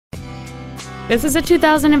This is a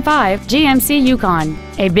 2005 GMC Yukon,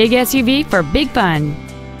 a big SUV for big fun.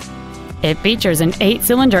 It features an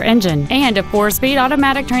 8-cylinder engine and a 4-speed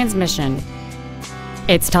automatic transmission.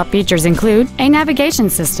 Its top features include a navigation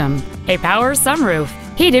system, a power sunroof,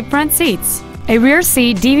 heated front seats, a rear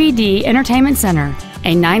seat DVD entertainment center,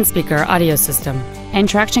 a 9-speaker audio system, and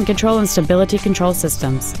traction control and stability control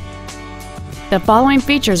systems. The following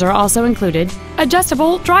features are also included: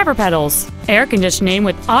 adjustable driver pedals, air conditioning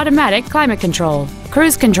with automatic climate control,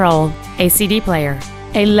 cruise control, a CD player,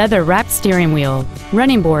 a leather-wrapped steering wheel,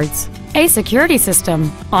 running boards, a security system,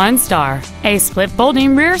 OnStar, a split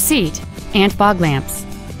folding rear seat, and fog lamps.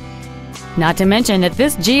 Not to mention that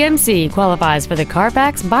this GMC qualifies for the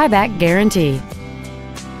Carfax buyback guarantee.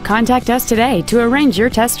 Contact us today to arrange your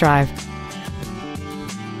test drive.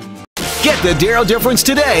 Get the Darrow difference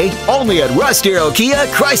today, only at Russ Darrow Kia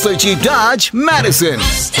Chrysler Jeep Dodge, Madison.